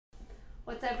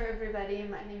What's up, everybody?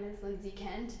 My name is Lynzie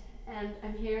Kent, and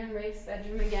I'm here in Rafe's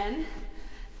bedroom again.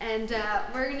 And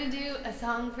we're gonna do a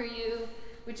song for you,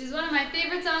 which is one of my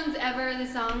favorite songs ever. The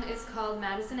song is called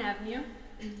Madison Avenue.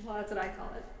 Well, that's what I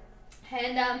call it.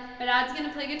 And my dad's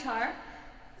gonna play guitar.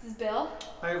 This is Bill.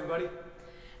 Hi, everybody.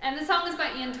 And the song is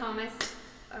by Ian Thomas,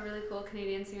 a really cool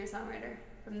Canadian singer-songwriter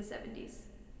from the 70s.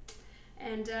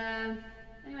 And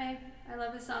anyway, I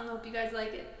love this song. I hope you guys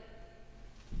like it.